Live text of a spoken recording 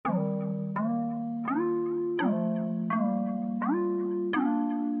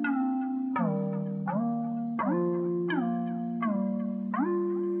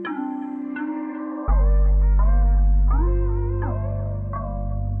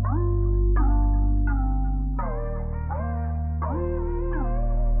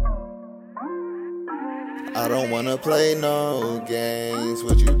don't wanna play no games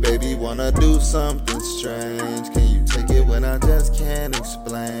with you, baby. Wanna do something strange. Can you take it when I just can't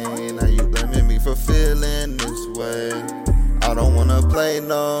explain? Are you blaming me for feeling this way? I don't wanna play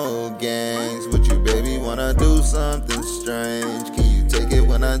no games with you, baby. Wanna do something strange. Can you take it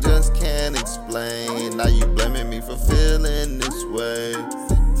when I just can't explain? Are you blaming me for feeling this way?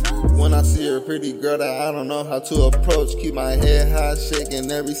 When I see a pretty girl that I don't know how to approach, keep my head high,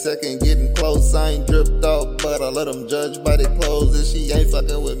 shaking every second, getting close. I ain't dripped off, but I let them judge by their clothes. If she ain't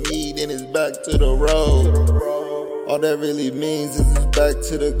fucking with me, then it's back to the road. All that really means is it's back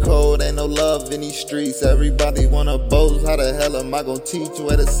to the code. Ain't no love in these streets, everybody wanna boast. How the hell am I gonna teach you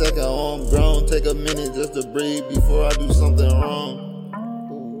at a second? Oh, I'm grown, take a minute just to breathe before I do something wrong.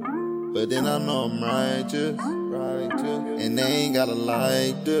 But then I know I'm righteous, and they ain't gotta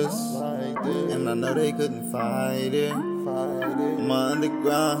like this, and I know they couldn't fight it. I'm an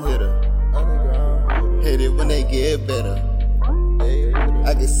underground hitter, hit it when they get better.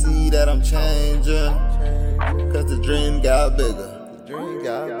 I can see that I'm changing, cause the dream got bigger.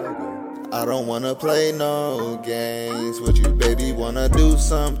 I don't wanna play no games with you, baby. Wanna do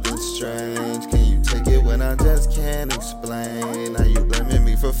something strange. Can you take it when I just can't explain? Are you blaming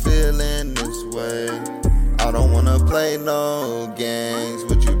me for feeling this way? I don't wanna play no games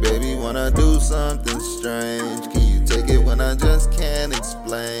with you, baby. Wanna do something strange. Can you take it when I just can't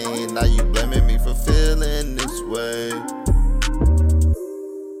explain? Are you blaming me for feeling this way?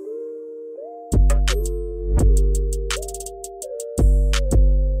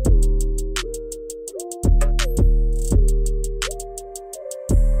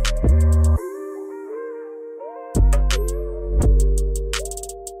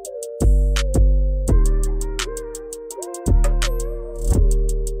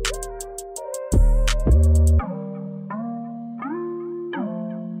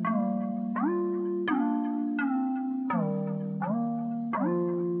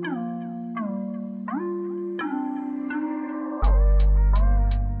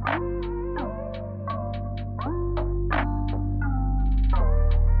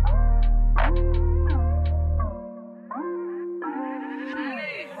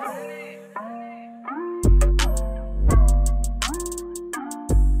 Hey.